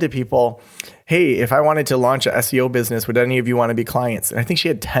just said to people, hey, if I wanted to launch an SEO business, would any of you want to be clients? And I think she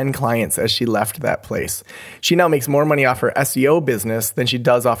had 10 clients as she left that place. She now makes more money off her SEO business than she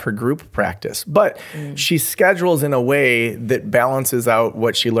does off her group practice. But she schedules in a way that balances out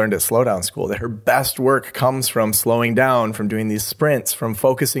what she learned at Slowdown School, that her best work comes from slowing down, from doing these sprints, from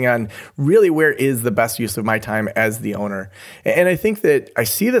focusing on really where is the best use of my time as the owner. And I think that I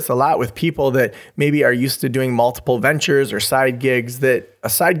see this a lot with people that maybe are used to doing multiple ventures or side gigs, that a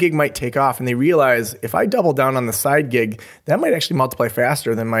side gig might take off and they realize if I double down on the side gig, that might actually multiply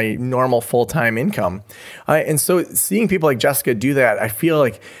faster than my normal full-time income. And so seeing people like Jessica do that, I feel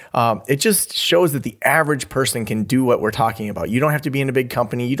like it just shows that the average person can do what we're talking about. You don't have to be in a big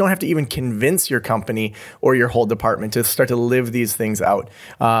company. You don't have to even convince your company or your whole department to start to live these things out.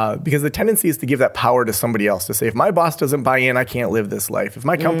 Because the tendency is to give that power to somebody else, to say, if my boss doesn't buy in, I can't live this life. If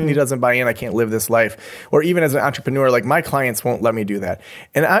my company doesn't buy in, I can't live this life. Or even as an entrepreneur, like my clients won't let me do that.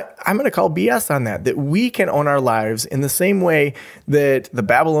 And I'm going to call BS on that we can own our lives in the same way that the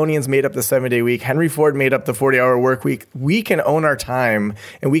Babylonians made up the 7-day week, Henry Ford made up the 40-hour work week. We can own our time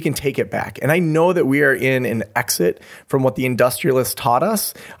and we can take it back. And I know that we are in an exit from what the industrialists taught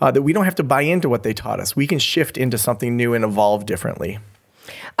us, that we don't have to buy into what they taught us. We can shift into something new and evolve differently.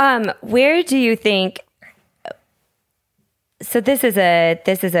 Where do you think... So this is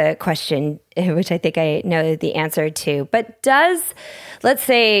a question which I think I know the answer to. But let's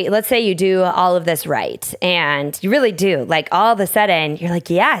say you do all of this right, and you really do, like all of a sudden you're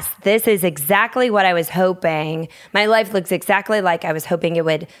like, yes, this is exactly what I was hoping. My life looks exactly like I was hoping it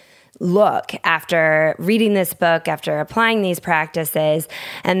would look after reading this book, after applying these practices,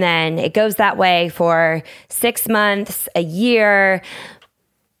 and then it goes that way for 6 months, a year.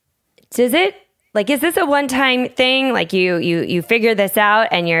 Is this a one-time thing? Like you figure this out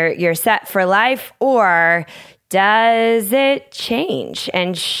and you're set for life, or does it change?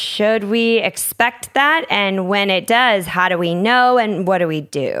 And should we expect that? And when it does, how do we know and what do we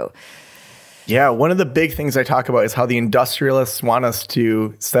do? Yeah, one of the big things I talk about is how the industrialists want us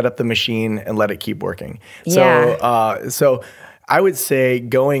to set up the machine and let it keep working. Yeah. So I would say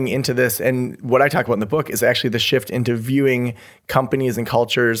going into this, and what I talk about in the book is actually the shift into viewing companies and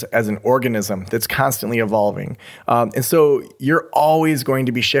cultures as an organism that's constantly evolving. And so you're always going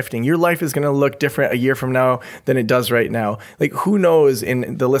to be shifting. Your life is going to look different a year from now than it does right now. Like, who knows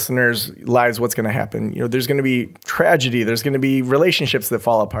in the listeners' lives what's going to happen? You know, there's going to be tragedy. There's going to be relationships that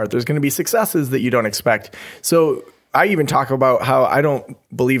fall apart. There's going to be successes that you don't expect. So I even talk about how I don't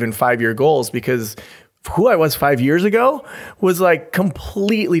believe in 5-year goals, because who I was 5 years ago was like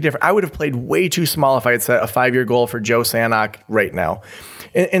completely different. I would have played way too small if I had set a 5-year goal for Joe Sanok right now.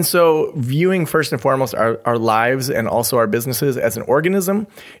 And so viewing first and foremost our lives and also our businesses as an organism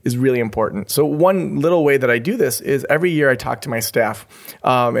is really important. So one little way that I do this is every year I talk to my staff.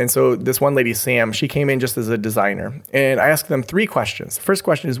 And so this one lady, Sam, she came in just as a designer. And I asked them 3 questions. The first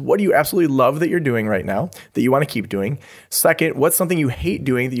question is, what do you absolutely love that you're doing right now that you want to keep doing? Second, what's something you hate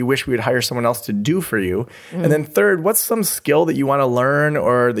doing that you wish we would hire someone else to do for you? And then third, what's some skill that you want to learn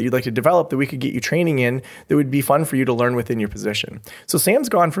or that you'd like to develop that we could get you training in that would be fun for you to learn within your position? So Sam's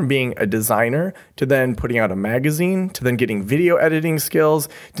gone from being a designer to then putting out a magazine to then getting video editing skills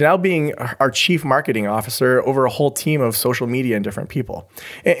to now being our chief marketing officer over a whole team of social media and different people.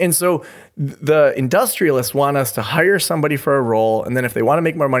 And so the industrialists want us to hire somebody for a role, and then if they want to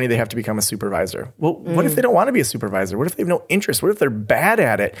make more money, they have to become a supervisor. Well, what if they don't want to be a supervisor? What if they have no interest? What if they're bad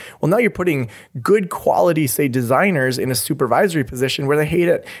at it? Well, now you're putting good quality, say, designers in a supervisory position where they hate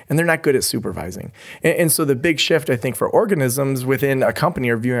it and they're not good at supervising. And so the big shift, I think, for organisms within a company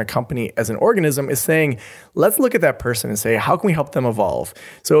or viewing a company as an organism is saying, let's look at that person and say, how can we help them evolve?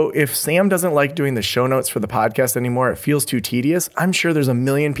 So if Sam doesn't like doing the show notes for the podcast anymore, it feels too tedious, I'm sure there's a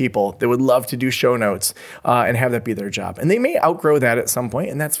million people that would love to do show notes and have that be their job. And they may outgrow that at some point,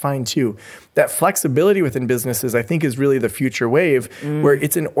 and that's fine too. That flexibility within businesses, I think, is really the future wave, where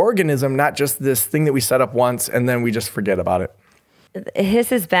it's an organism, not just this thing that we set up once and then we just forget about it. This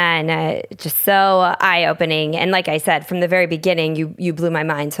has been just so eye-opening. And like I said, from the very beginning, you blew my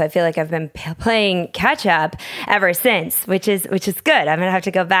mind. So I feel like I've been playing catch up ever since, which is good. I'm going to have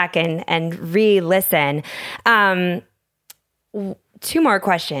to go back and re-listen. 2 more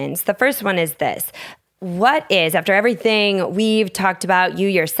questions. The first one is this. What is, after everything we've talked about, you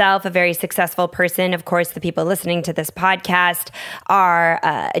yourself, a very successful person, of course, the people listening to this podcast are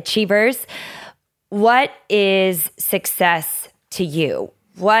achievers. What is success to you?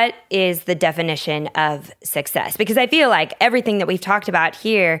 What is the definition of success? Because I feel like everything that we've talked about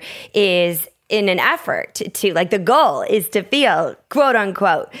here is in an effort to like, the goal is to feel quote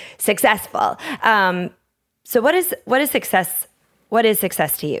unquote successful. So what is success? What is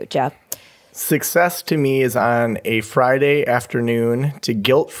success to you, Joe? Success to me is on a Friday afternoon to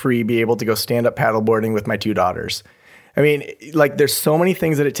guilt-free be able to go stand up paddleboarding with my 2 daughters. I mean, like, there's so many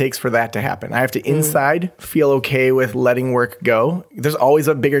things that it takes for that to happen. I have to inside feel okay with letting work go. There's always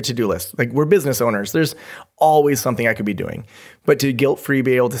a bigger to-do list. Like, we're business owners. There's always something I could be doing. But to guilt-free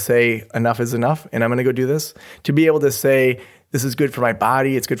be able to say, enough is enough, and I'm going to go do this. To be able to say, this is good for my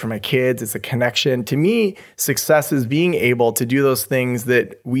body. It's good for my kids. It's a connection. To me, success is being able to do those things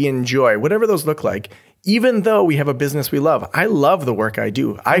that we enjoy, whatever those look like. Even though we have a business we love, I love the work I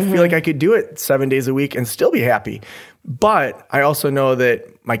do. I feel like I could do it 7 days a week and still be happy. But I also know that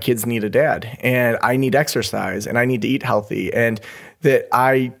my kids need a dad, and I need exercise, and I need to eat healthy, and that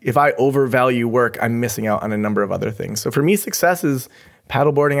if I overvalue work, I'm missing out on a number of other things. So for me, success is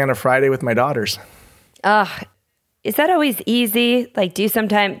paddleboarding on a Friday with my daughters. Is that always easy? Like,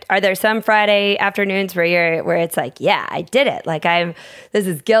 are there some Friday afternoons where it's like, yeah, I did it. Like, this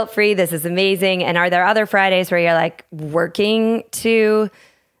is guilt-free. This is amazing. And are there other Fridays where you're like working to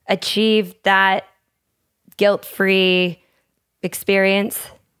achieve that guilt-free experience?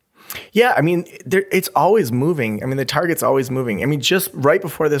 Yeah, I mean, it's always moving. I mean, the target's always moving. I mean, just right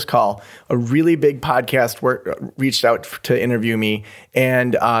before this call, a really big podcast reached out to interview me,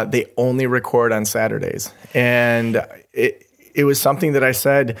 and they only record on Saturdays. And it was something that I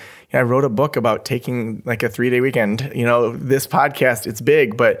said, I wrote a book about taking like a 3-day weekend. This podcast, it's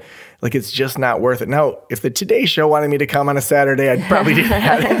big, but like, it's just not worth it. Now, if the Today Show wanted me to come on a Saturday, I'd probably do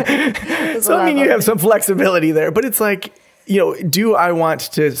that. So, I mean, you have some flexibility there, but it's like, do I want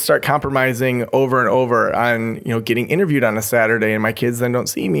to start compromising over and over on, getting interviewed on a Saturday and my kids then don't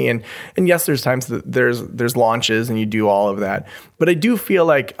see me? And yes, there's times that there's launches and you do all of that. But I do feel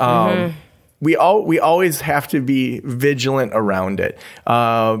like we always have to be vigilant around it.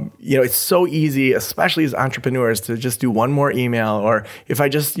 It's so easy, especially as entrepreneurs, to just do one more email, or if I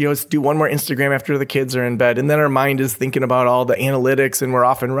just, do one more Instagram after the kids are in bed, and then our mind is thinking about all the analytics and we're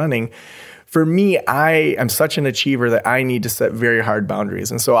off and running. For me, I am such an achiever that I need to set very hard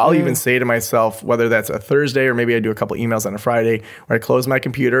boundaries. And so I'll even say to myself, whether that's a Thursday or maybe I do a couple emails on a Friday, where I close my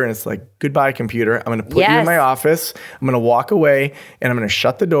computer and it's like, goodbye, computer. I'm going to put you in my office. I'm going to walk away and I'm going to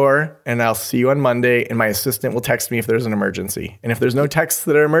shut the door, and I'll see you on Monday. And my assistant will text me if there's an emergency. And if there's no texts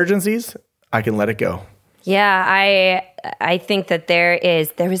that are emergencies, I can let it go. Yeah, I think that there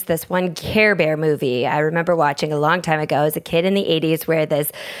was this one Care Bear movie I remember watching a long time ago as a kid in the 80s, where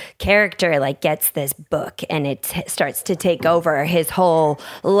this character like gets this book and it starts to take over his whole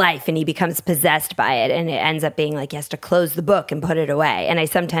life, and he becomes possessed by it, and it ends up being like he has to close the book and put it away. And I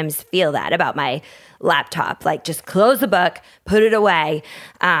sometimes feel that about my laptop, like just close the book, put it away,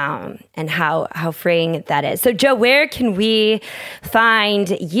 and how freeing that is. So Joe, where can we find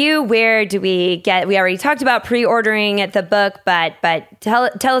you? Where do we already talked about pre-ordering the book, but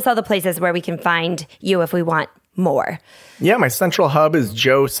tell us all the places where we can find you if we want more. Yeah, my central hub is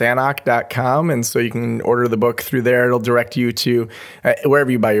joesanok.com, and so you can order the book through there. It'll direct you to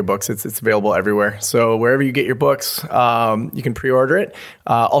wherever you buy your books. It's available everywhere. So wherever you get your books, you can pre-order it.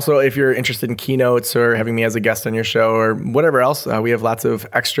 Also, if you're interested in keynotes or having me as a guest on your show or whatever else, we have lots of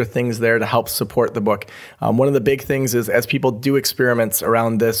extra things there to help support the book. One of the big things is, as people do experiments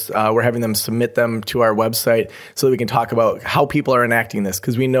around this, we're having them submit them to our website so that we can talk about how people are enacting this,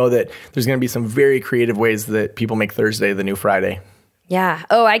 because we know that there's going to be some very creative ways that people make Thursday the new Friday. Yeah.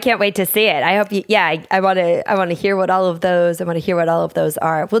 Oh, I can't wait to see it. I hope you, I want to hear what all of those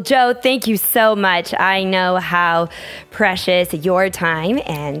are. Well, Joe, thank you so much. I know how precious your time,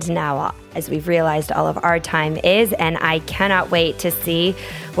 and now as we've realized all of our time is, and I cannot wait to see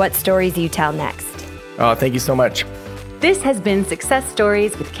what stories you tell next. Oh, thank you so much. This has been Success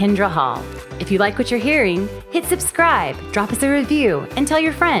Stories with Kendra Hall. If you like what you're hearing, hit subscribe, drop us a review, and tell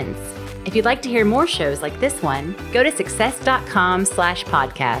your friends. If you'd like to hear more shows like this one, go to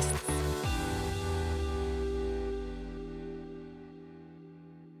success.com/podcasts.